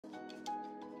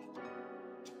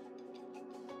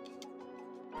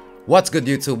What's good,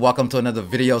 YouTube? Welcome to another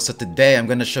video. So today I'm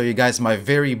going to show you guys my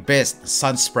very best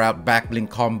Sunsprout back bling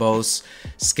combos,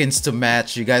 skins to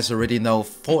match. You guys already know,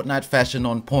 Fortnite fashion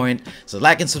on point. So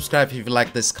like and subscribe if you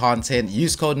like this content.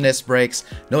 Use code NESBREAKS.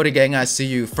 Know the gang, I see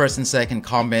you first and second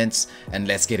comments, and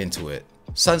let's get into it.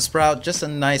 Sunsprout, just a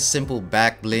nice simple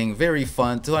back bling, very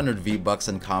fun, 200 V-Bucks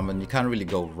uncommon. You can't really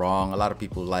go wrong. A lot of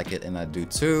people like it and I do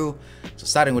too. So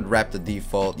starting with Raptor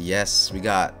default, yes, we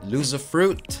got Loser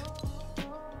Fruit.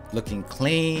 Looking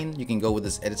clean. You can go with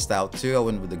this edit style too. I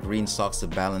went with the green socks to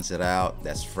balance it out.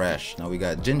 That's fresh. Now we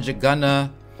got Ginger Gunner.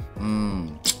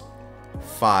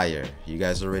 Fire. You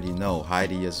guys already know.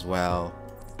 Heidi as well.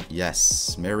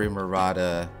 Yes. Mary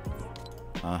Murata.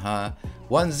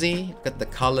 Onesie. Look at the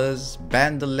colors.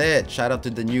 Bandolette. Shout out to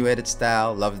the new edit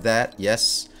style. Love that.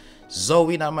 Yes.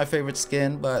 Zoe, not my favorite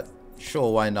skin, but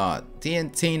sure, why not?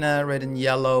 Tina, red and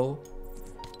yellow.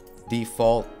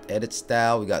 Default edit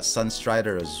style. We got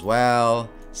Sunstrider as well.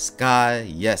 Sky,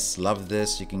 yes, love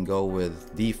this. You can go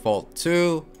with default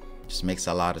too. Just makes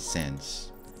a lot of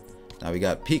sense. Now we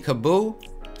got Peekaboo.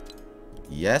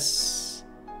 Yes.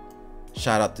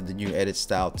 Shout out to the new edit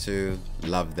style too.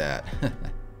 Love that.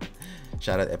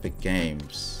 Shout out Epic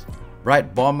Games.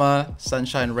 Bright Bomber,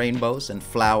 Sunshine Rainbows, and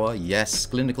Flower. Yes.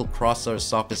 Clinical Crosser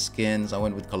soccer skins. I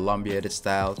went with Columbia edit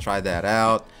style. Try that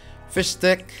out. Fish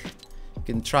Stick.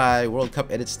 You can try World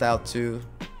Cup edit style too.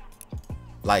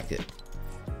 Like it.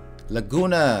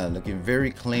 Laguna, looking very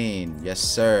clean. Yes,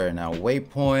 sir. Now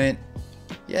Waypoint.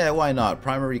 Yeah, why not?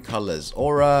 Primary colors.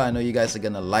 Aura, I know you guys are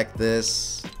gonna like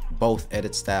this. Both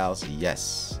edit styles.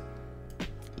 Yes.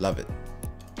 Love it.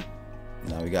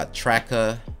 Now we got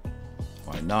Tracker.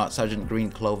 Why not? Sergeant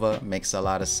Green Clover. Makes a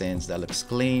lot of sense. That looks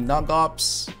clean. Nog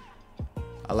Ops.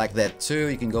 I like that too.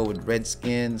 You can go with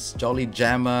Redskins. Jolly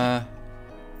Jammer.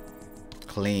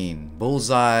 Clean.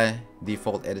 Bullseye,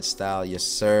 default edit style, yes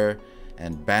sir.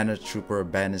 And Banner Trooper,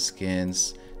 banner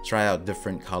skins. Try out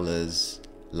different colors.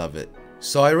 Love it.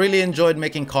 So I really enjoyed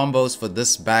making combos for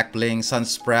this back bling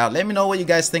Sunsprout. Let me know what you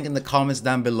guys think in the comments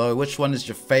down below. Which one is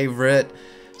your favorite?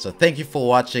 So thank you for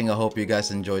watching. I hope you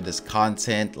guys enjoyed this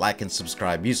content. Like and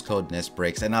subscribe. Use code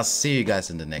NESBREAKS. And I'll see you guys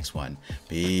in the next one.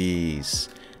 Peace.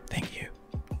 Thank you.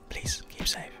 Please.